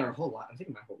thus far. Our whole life. I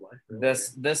think my whole life. Really.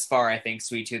 This far, I think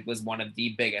Sweet Tooth was one of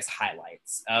the biggest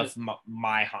highlights of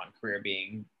my haunt career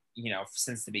being, you know,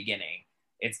 since the beginning.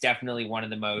 It's definitely one of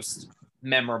the most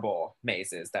memorable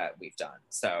mazes that we've done.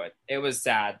 So it was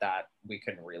sad that we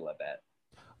couldn't relive it.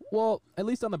 Well, at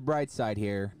least on the bright side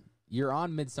here, you're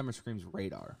on Midsummer Scream's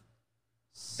radar.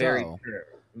 So,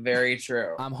 Very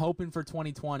true. I'm hoping for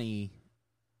 2020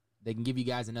 they can give you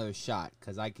guys another shot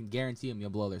because I can guarantee them you'll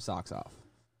blow their socks off.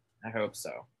 I hope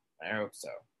so.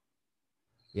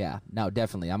 Yeah, no,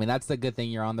 definitely. I mean, that's the good thing.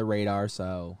 You're on the radar.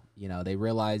 So, you know, they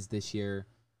realized this year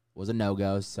was a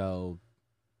no-go. So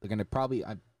they're going to probably...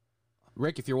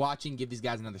 Rick, if you're watching, give these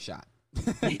guys another shot.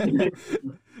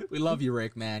 We love you,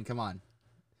 Rick, man. Come on.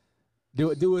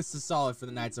 Do us a solid for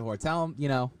the Knights of Horror. Tell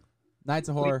them, Knights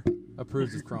of Horror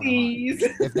approves of Corona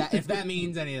Haunt. If that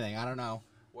means anything. I don't know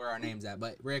where our name's at.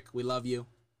 But, Rick, we love you.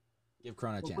 Give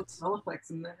Corona a chance. Put smell effects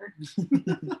in there.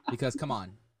 Because, come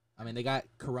on. I mean, they got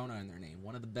Corona in their name.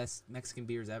 One of the best Mexican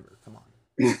beers ever. Come on.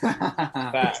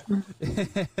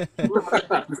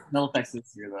 Smell effects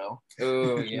this year, though.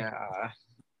 Oh, yeah.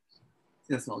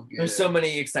 It's all good. There's so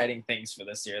many exciting things for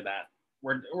this year that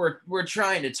we're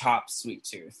trying to top Sweet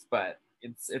Tooth, but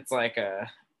it's like a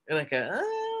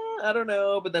I don't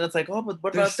know, but then it's like, oh, but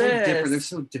what about this? They're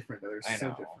so different. They're so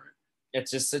different. It's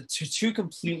just two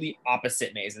completely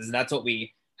opposite mazes, and that's what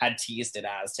we had teased it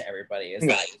as to everybody. Is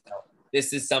that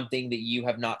this is something that you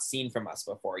have not seen from us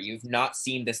before. You've not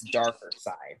seen this darker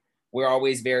side. We're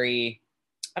always very,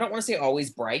 I don't want to say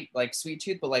always bright like Sweet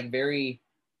Tooth, but like very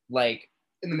like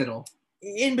in the middle.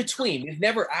 In between. We've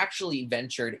never actually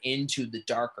ventured into the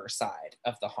darker side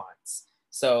of the haunts.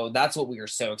 So that's what we are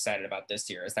so excited about this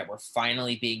year, is that we're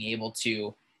finally being able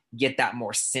to get that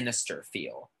more sinister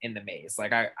feel in the maze.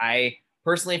 Like I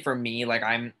personally, for me, like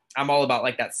I'm all about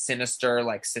like that sinister,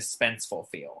 like suspenseful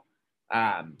feel.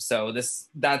 So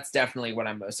that's definitely what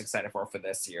I'm most excited for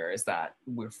this year, is that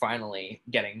we're finally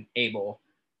getting able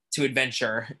to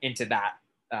adventure into that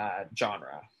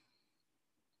genre.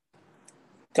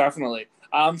 Definitely.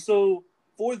 So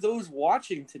for those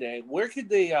watching today, where could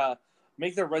they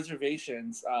make their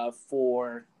reservations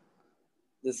for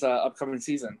this upcoming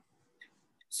season?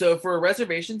 So for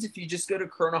reservations, if you just go to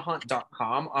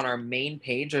coronahaunt.com, on our main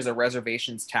page, there's a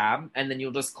reservations tab, and then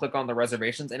you'll just click on the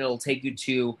reservations and it'll take you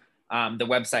to the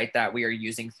website that we are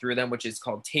using through them, which is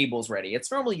called Tables Ready. It's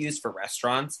normally used for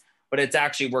restaurants, but it's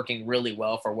actually working really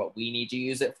well for what we need to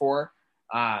use it for.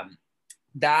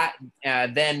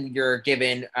 Then you're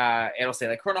given, it'll say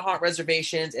like Corona Haunt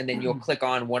reservations, and then you'll click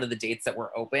on one of the dates that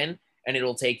were open, and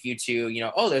it'll take you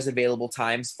to, there's available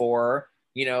times for,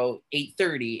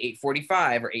 8:30,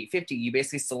 8:45, or 8:50. You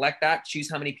basically select that,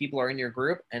 choose how many people are in your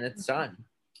group, and it's done.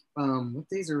 What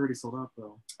days are already sold out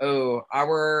though? Oh,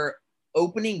 our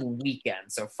opening weekend,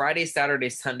 so Friday, Saturday,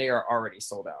 Sunday, are already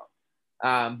sold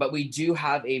out. But we do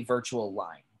have a virtual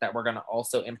line that we're going to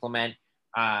also implement.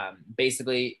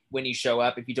 Basically, when you show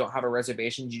up, if you don't have a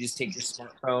reservation, you just take your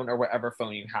smartphone or whatever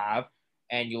phone you have,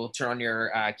 and you'll turn on your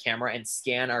camera and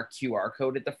scan our QR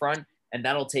code at the front, and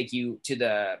that'll take you to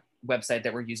the website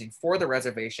that we're using for the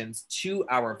reservations, to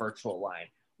our virtual line,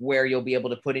 where you'll be able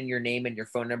to put in your name and your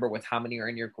phone number with how many are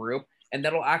in your group, and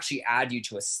that'll actually add you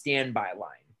to a standby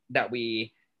line that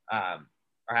we I'm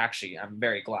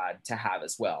very glad to have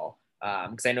as well.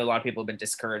 Because I know a lot of people have been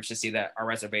discouraged to see that our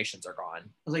reservations are gone. I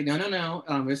was like, no.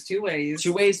 There's two ways.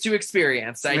 Two ways to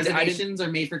experience. Reservations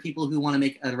are made for people who want to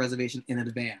make a reservation in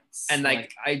advance. And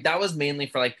that was mainly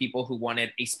for like people who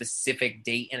wanted a specific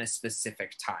date and a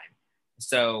specific time.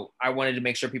 So I wanted to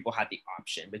make sure people had the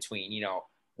option between,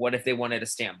 what if they wanted a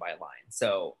standby line?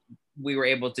 So we were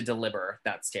able to deliver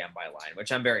that standby line,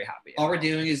 which I'm very happy about. All we're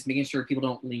doing is making sure people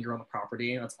don't linger on the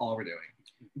property. That's all we're doing.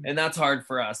 And that's hard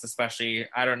for us, especially,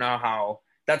 I don't know how,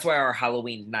 that's why our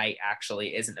Halloween night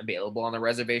actually isn't available on the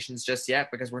reservations just yet,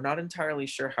 because we're not entirely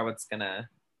sure how it's gonna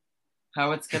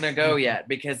go yet,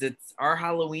 because our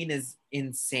Halloween is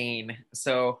insane.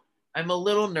 So I'm a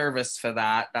little nervous for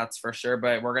that, that's for sure,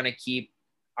 but we're gonna keep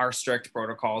our strict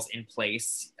protocols in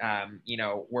place.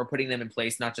 We're putting them in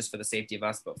place not just for the safety of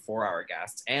us, but for our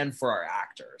guests and for our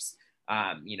actors.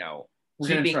 We're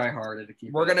gonna try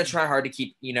hard to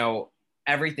keep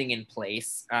everything in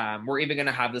place. We're even going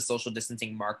to have the social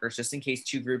distancing markers just in case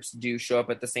two groups do show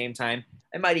up at the same time.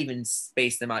 I might even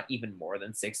space them out even more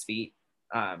than 6 feet.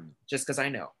 Just because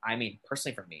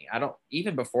personally for me,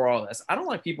 even before all this, I don't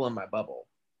like people in my bubble.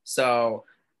 So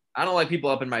I don't like people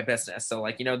up in my business. So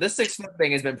this 6 foot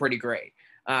thing has been pretty great.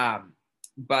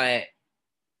 But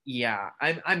yeah,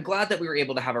 I'm glad that we were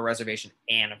able to have a reservation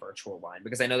and a virtual line,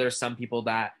 because I know there's some people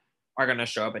that are going to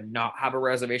show up and not have a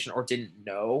reservation or didn't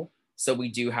know. So we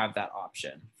do have that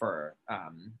option for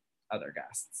other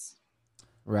guests.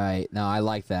 Right. No, I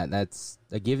like that. That's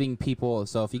giving people.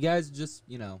 So if you guys just,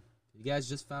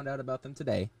 found out about them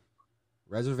today,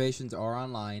 reservations are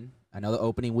online. I know the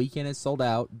opening weekend is sold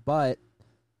out, but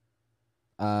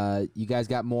you guys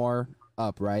got more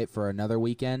up, right? For another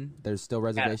weekend, there's still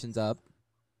reservations up.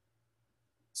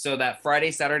 So that Friday,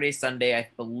 Saturday, Sunday, I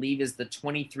believe is the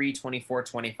 23, 24,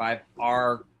 25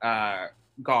 are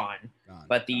gone.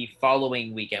 But the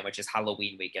following weekend, which is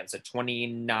Halloween weekend, so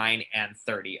 29 and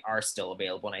 30 are still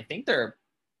available. And I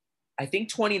think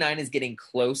 29 is getting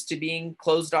close to being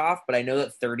closed off, but I know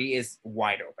that 30 is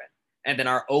wide open. And then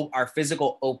our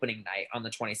physical opening night on the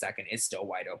 22nd is still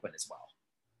wide open as well.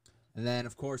 And then,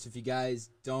 of course, if you guys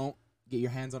don't get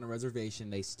your hands on a reservation,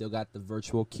 they still got the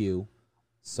virtual queue.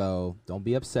 So don't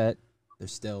be upset.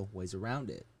 There's still ways around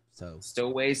it. So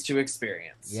still ways to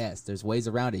experience. Yes, there's ways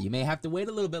around it. You may have to wait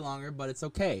a little bit longer, but it's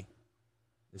okay.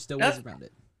 There's still ways around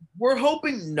it. We're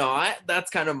hoping not. That's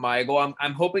kind of my goal.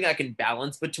 I'm hoping I can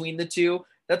balance between the two.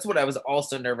 That's what I was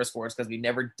also nervous for, is because we've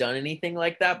never done anything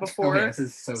like that before. Okay, this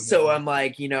is so I'm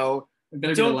like, you know,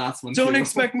 don't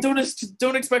expect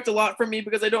a lot from me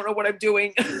because I don't know what I'm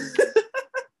doing.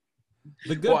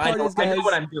 The good part is, guys, I know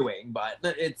what I'm doing, but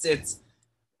it's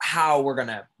how we're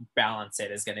gonna balance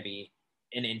it is gonna be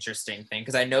an interesting thing,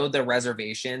 because I know the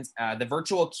reservations, the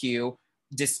virtual queue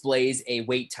displays a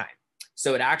wait time,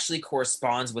 so it actually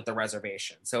corresponds with the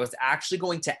reservation. So it's actually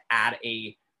going to add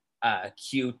a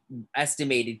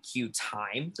estimated queue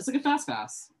time. It's like a fast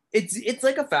pass. It's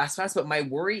like a fast pass, but my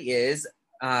worry is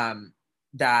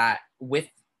that with,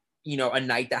 you know, a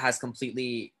night that has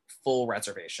completely full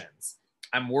reservations,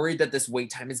 I'm worried that this wait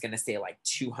time is going to stay like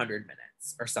 200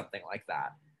 minutes or something like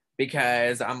that,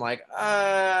 because I'm like,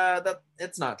 that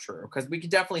it's not true, because we could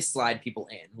definitely slide people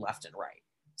in left and right.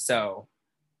 So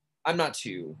I'm not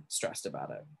too stressed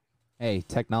about it. Hey,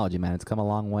 technology, man, it's come a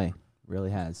long way. It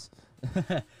really has.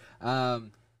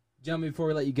 Gentlemen, before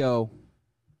we let you go,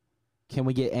 can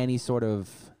we get any sort of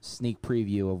sneak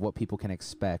preview of what people can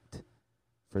expect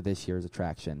for this year's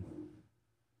attraction?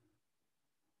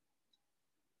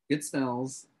 Good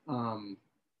smells.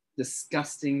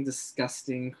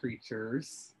 Disgusting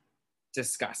creatures.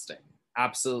 Disgusting.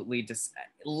 Absolutely.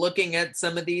 Looking at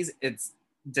some of these, it's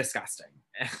disgusting.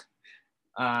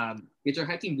 Get your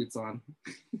hiking boots on.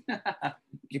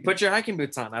 You put your hiking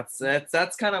boots on.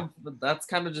 That's kind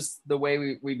of just the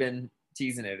way we've been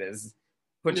teasing it. Is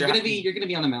you're gonna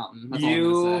be on a mountain. That's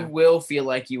you will feel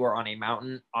like you are on a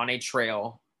mountain, on a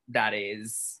trail that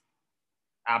is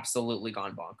absolutely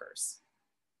gone bonkers.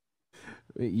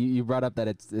 You brought up that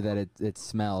it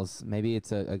smells. Maybe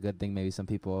it's a good thing. Maybe some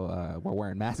people were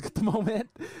wearing masks at the moment.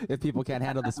 If people can't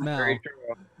handle the smell,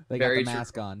 they got the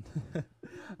mask on.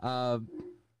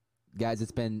 Guys,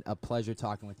 it's been a pleasure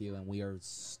talking with you, and we are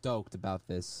stoked about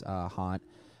this haunt.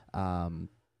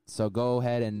 So go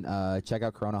ahead and check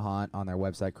out Corona Haunt on their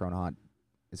website. Corona Haunt.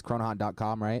 It's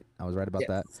coronahaunt.com, right? I was right about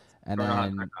that. And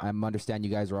then I understand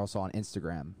you guys are also on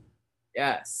Instagram.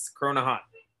 Yes, Corona Haunt.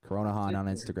 Corona Haunt on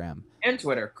Instagram. And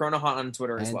Twitter. Corona Haunt on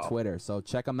Twitter as well. And Twitter. So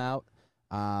check them out.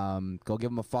 Go give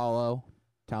them a follow.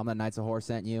 Tell them that Knights of Horror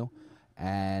sent you.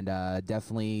 And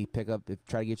definitely try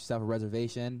to get yourself a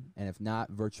reservation. And if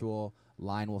not, virtual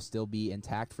line will still be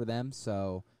intact for them.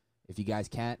 So if you guys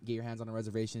can't get your hands on a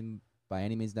reservation by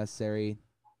any means necessary,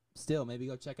 still maybe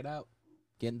go check it out.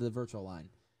 Get into the virtual line.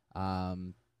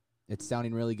 It's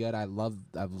sounding really good. I love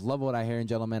what I hear,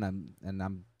 gentlemen.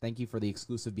 I'm thank you for the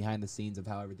exclusive behind the scenes of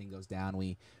how everything goes down.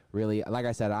 We really, like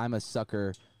I said, I'm a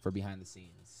sucker for behind the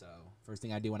scenes. So first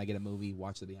thing I do when I get a movie,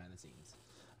 watch the behind the scenes.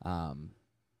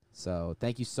 So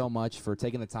thank you so much for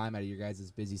taking the time out of your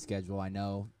guys' busy schedule. I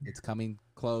know it's coming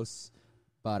close,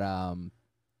 but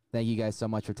thank you guys so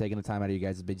much for taking the time out of your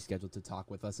guys' busy schedule to talk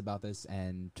with us about this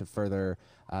and to further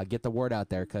get the word out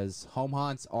there, because home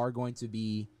haunts are going to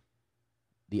be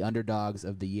the underdogs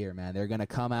of the year, man. They're going to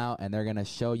come out and they're going to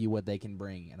show you what they can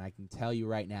bring. And I can tell you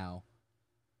right now,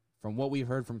 from what we've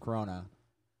heard from Corona,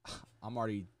 I'm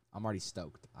already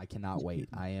stoked. I cannot wait.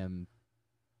 I'm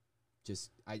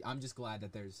just glad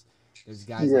that there's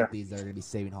guys like these that are going to be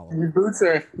saving Halloween.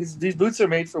 These boots are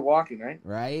made for walking, right?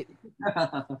 Right?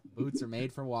 Boots are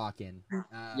made for walking.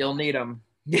 You'll need them.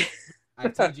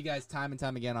 I've told you guys time and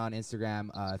time again on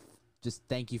Instagram, just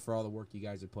thank you for all the work you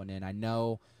guys are putting in. I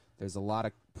know there's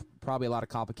probably a lot of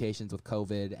complications with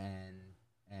COVID,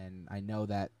 and I know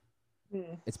that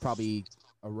it's probably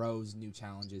arose new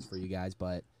challenges for you guys,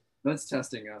 but that's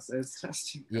testing us. It's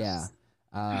testing us.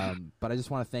 Yeah. But I just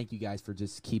want to thank you guys for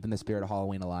just keeping the spirit of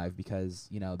Halloween alive, because,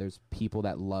 you know, there's people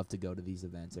that love to go to these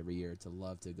events every year, to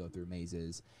love to go through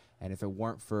mazes. And if it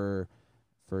weren't for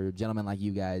gentlemen like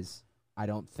you guys, I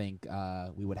don't think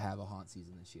we would have a haunt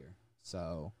season this year.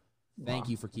 So thank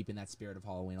you for keeping that spirit of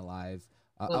Halloween alive.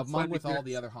 Among with all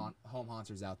the other home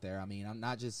haunters out there. I mean, I'm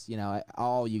not just, you know,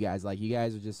 all you guys. Like, you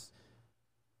guys are just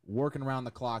working around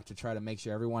the clock to try to make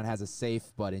sure everyone has a safe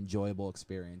but enjoyable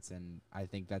experience. And I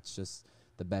think that's just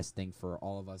the best thing for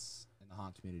all of us in the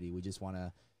haunt community. We just want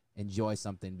to enjoy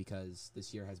something, because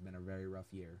this year has been a very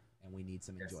rough year, and we need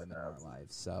some enjoyment in our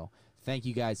lives. So thank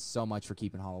you guys so much for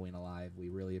keeping Halloween alive. We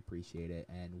really appreciate it,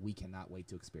 and we cannot wait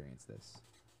to experience this.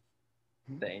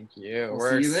 Thank you.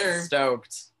 We're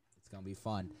stoked. It's going to be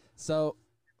fun. So,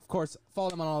 of course, follow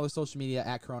them on all their social media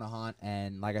at Corona Haunt.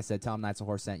 And like I said, tell them Knights of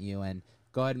Horror sent you. And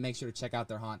go ahead and make sure to check out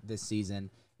their haunt this season.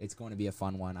 It's going to be a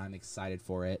fun one. I'm excited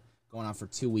for it. Going on for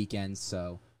 2 weekends,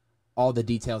 so all the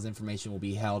details, information will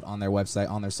be held on their website,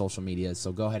 on their social medias.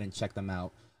 So go ahead and check them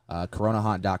out.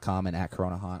 coronahaunt.com and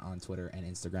 @coronahaunt on Twitter and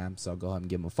Instagram. So go ahead and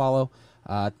give them a follow.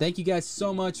 Thank you guys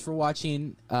so much for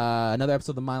watching another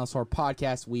episode of the Mindless Horror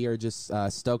Podcast. We are just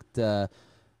stoked to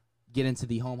get into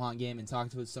the home haunt game and talk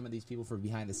to some of these people for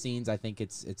behind the scenes. I think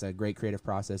it's a great creative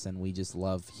process, and we just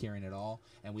love hearing it all.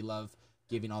 And we love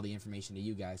giving all the information to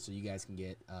you guys so you guys can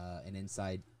get an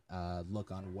inside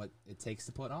look on what it takes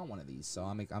to put on one of these. So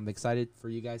I'm excited for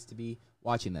you guys to be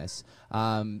watching this.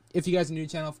 If you guys are new to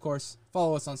the channel, of course,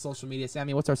 follow us on social media.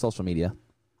 Sammy, what's our social media?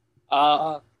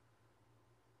 At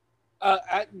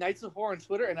Nights of Horror on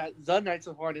Twitter and at The Nights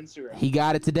of Horror on Instagram. He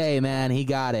got it today, man. He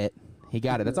got it.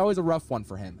 That's always a rough one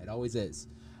for him. It always is.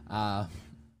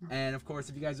 And, of course,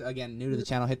 if you guys are, again, new to the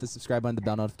channel, hit the subscribe button, the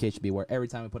bell notification, be aware every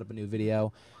time we put up a new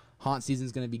video. Haunt season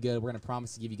is going to be good. We're going to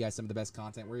promise to give you guys some of the best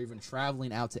content. We're even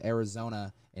traveling out to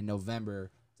Arizona in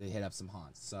November to hit up some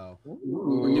haunts. So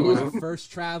we're doing our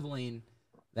first traveling,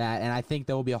 and I think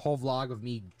there will be a whole vlog of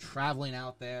me traveling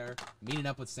out there, meeting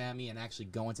up with Sammy, and actually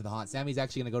going to the haunt. Sammy's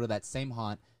actually going to go to that same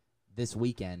haunt this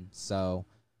weekend. So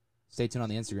stay tuned on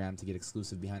the Instagram to get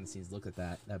exclusive behind-the-scenes look at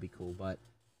that. That'd be cool. But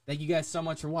thank you guys so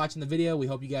much for watching the video. We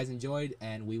hope you guys enjoyed,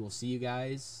 and we will see you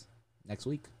guys next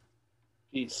week.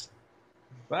 Peace.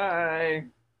 Bye.